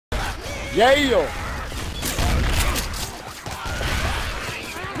Yeah!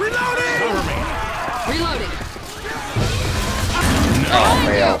 Reloading! Reloading. Oh,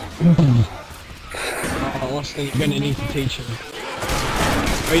 fail. Oh, Austin, you're gonna need to teach him.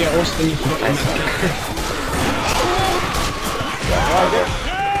 Oh yeah, Austin, you forgot your medkit.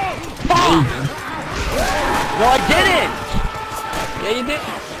 No, I didn't! Yeah, you did.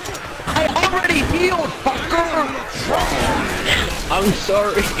 I already healed, fucker! I'm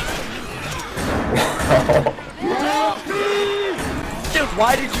sorry. Dude,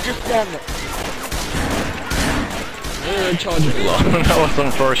 why did you just stand there? That was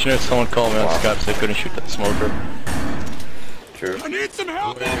unfortunate. Someone called me on Skype so I couldn't shoot that smoker. True. I need some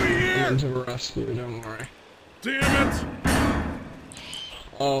help over here! I'm to rescue, don't worry. Damn it!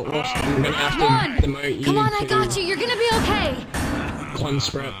 Oh, Austin, I'm gonna have to demote you. Come on, I got you. You're gonna be okay. Cleanse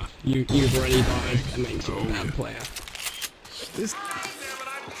prep. You've already died. That makes you a bad player. This.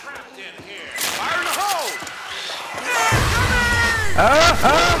 Fire in the hole!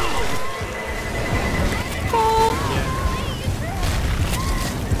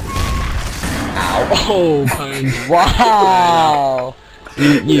 Oh, Pone. Wow!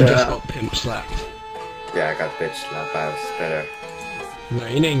 You just got pimp slapped. Yeah, I got bitch slapped. I was better. No,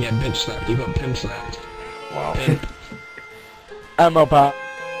 you didn't get bitch slapped. You got pimp slapped. Wow. Pimp. Ammo pop.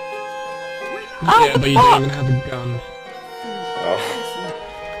 Yeah, but you don't even have a gun. Oh.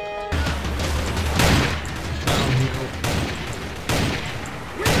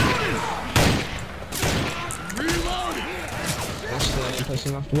 Austin,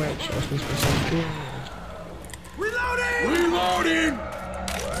 pressing off the wedge. Austin's pressing off the wedge. Reloading! Reloading!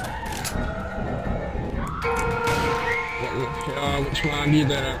 Which one you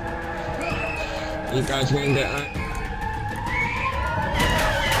there? You guys gonna get it?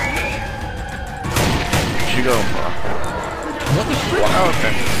 Where'd you go? What the frick? Wow,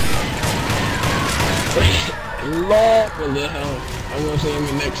 okay. Lord, what the hell? I was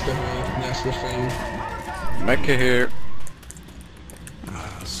aiming next to her, that's the thing. Mecha here.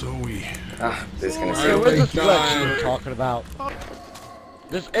 So we... Ah, this is gonna Hey, see. what's this Big flex guy. you're talking about?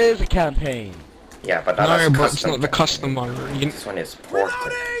 This is a campaign. Yeah, but that No, is but custom. it's not the custom one. This one is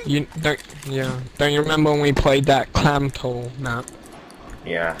ported. You don't, yeah. Don't you remember when we played that clam tool map?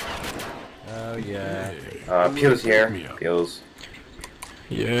 Yeah. Oh yeah. Peel's here. Peel's.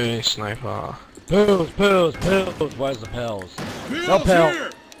 Yeah, sniper. Pills! Where's the pills? No Bill's pill.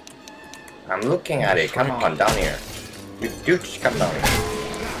 here! I'm looking at it. Come on, down here. You douche, come down here.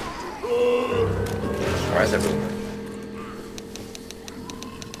 Where's everyone?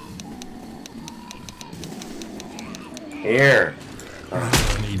 Here.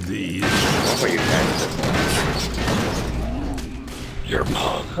 I need these. What were you trying to Your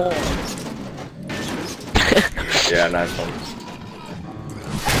mom. do? Yeah, nice one.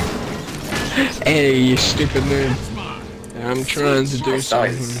 Hey, you stupid noob. I'm trying to I do saw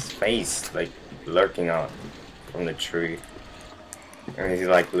something. his face, like, lurking out from the tree. And he's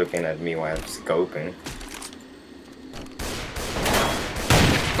like looking at me while I'm scoping.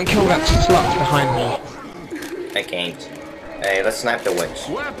 Don't kill that slut behind me. I can't. Hey, let's snipe the witch.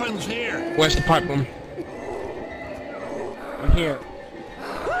 Weapons here! Where's the pipe bomb? I'm here.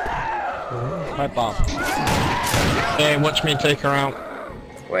 Pipe bomb. Hey, watch me take her out.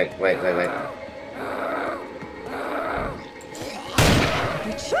 Wait. Fire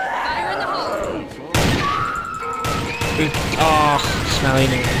in the hole. Oh, smelly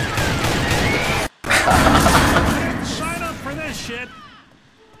nigga. Sign up for this shit!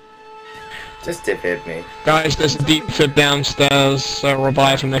 Just dip hit me. Guys, there's a deep fib downstairs, so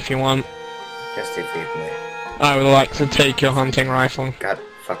revive him if you want. Just dip hit me. I would like to take your hunting rifle. God,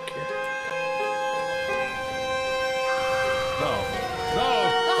 fuck you.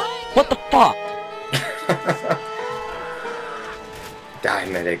 What the fuck? Die,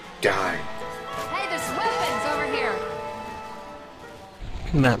 medic, die. Hey, there's weapons over here.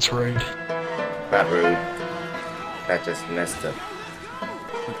 That's rude. That rude. That just messed up.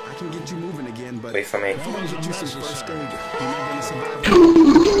 I can get you moving again, but Wait for me. if I don't get you some first aid, you're not gonna survive.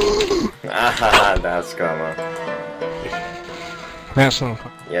 Ah, that's karma. That's not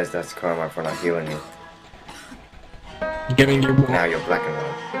Yes, that's karma for not healing you. giving you Now one. you're black and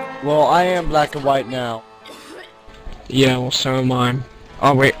white. Well, I am black and white now. Yeah, well, so am I.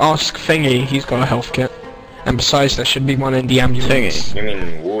 Oh wait, ask Thingy, he's got a health kit. And besides, there should be one in the ambulance. Thingy? You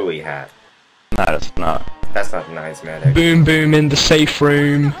mean woolly hat? Nah, that's not. That's not nice, medic. Boom boom in the safe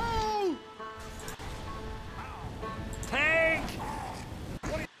room. Tank!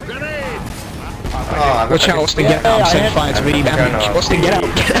 Grenade! Oh, Watch out, Austin, get out, I'm setting fire to the No, no. damage. Austin, get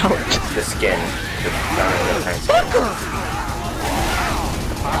out, get out! The skin. The tank skin.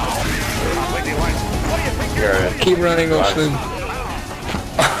 You're Keep running, Austin.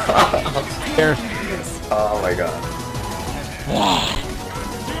 Here. Oh my god.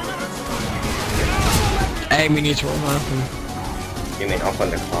 Hey, we need to revive him. You mean open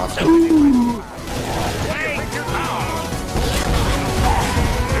the closet?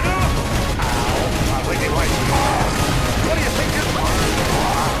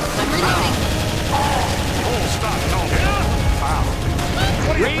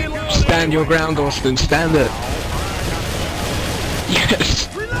 Stand your ground, Austin. Stand it. Yes.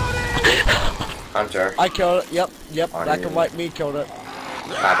 Hunter. I killed it. Yep. On Black you. and white me killed it.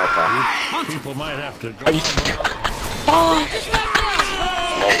 People might have to go. Are you... Oh,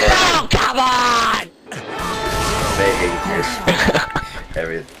 come on! They hate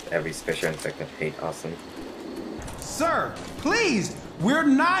you. every special inspector hate Austin. Sir, please, we're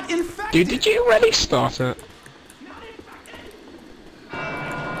not infected. Dude, did you already start it?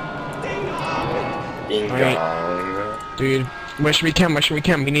 Ding Alright. dong. Dude, where should we camp? Where should we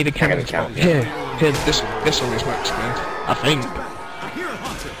camp? We need a camping spot. camp, Here, this always works good. I think.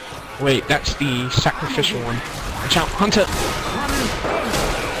 Wait, that's the sacrificial one. Watch out, Hunter!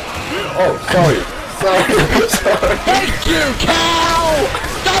 Oh, sorry. Sorry. Thank you, cow!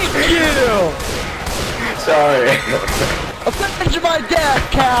 Thank you! Sorry. Avenge my death,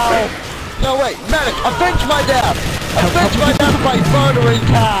 cow! No, wait, medic, avenge my death! Avenge my death by murdering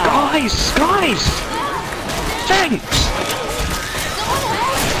cow! Guys! Thanks!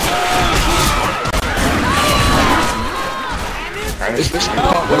 Is this the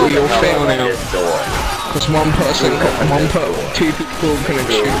part where we all fail now? Because two people couldn't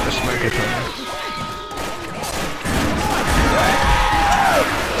shoot the smoker tunnel.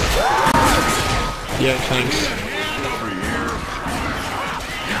 Yeah, thanks.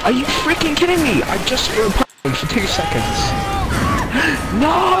 Are you freaking kidding me? I just threw a pump for 2 seconds.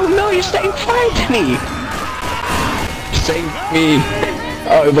 No, you're staying fine to me! Save me!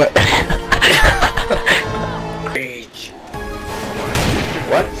 Oh, but...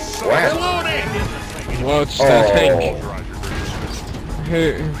 What? Where? What's that thing? Who?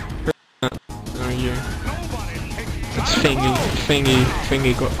 Oh, you. It's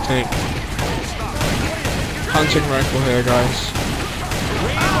Thingy got tank. Hunting rifle here, guys.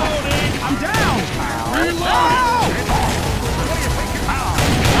 I'm down.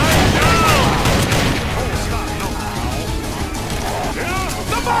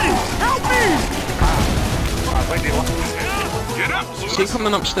 Somebody help me! Is he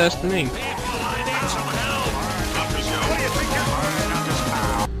coming upstairs to me?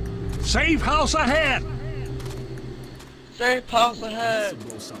 Safe house ahead! Safe house ahead!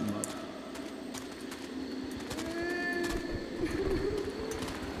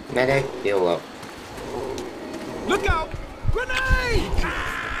 Medic, heal up. Look out! Grenade!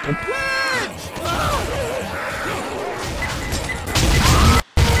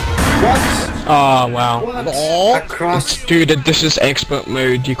 Oh, wow. Across. Dude, this is expert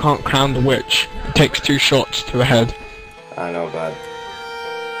mode. You can't crown the witch. It takes 2 shots to the head. I know, but...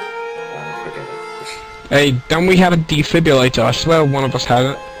 forget it. Hey, don't we have a defibrillator? I swear one of us had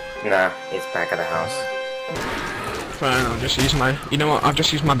it. Nah, it's back at the house. Fine, I'll just use my... You know what? I'll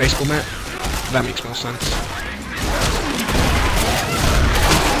just use my baseball bat. That makes more sense.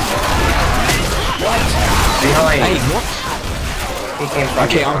 Behind! Hey, what? He came from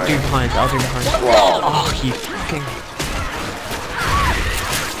Okay, I'll do behind. behind. Wow. Oh, he fucking...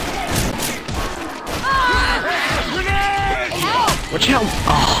 Watch out!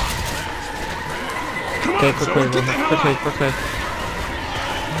 Oh. Okay, quickly.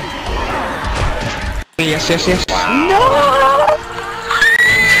 Yes. No!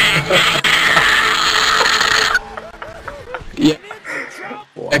 Yeah.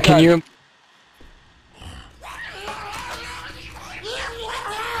 Can you...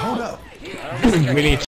 Hold up. we need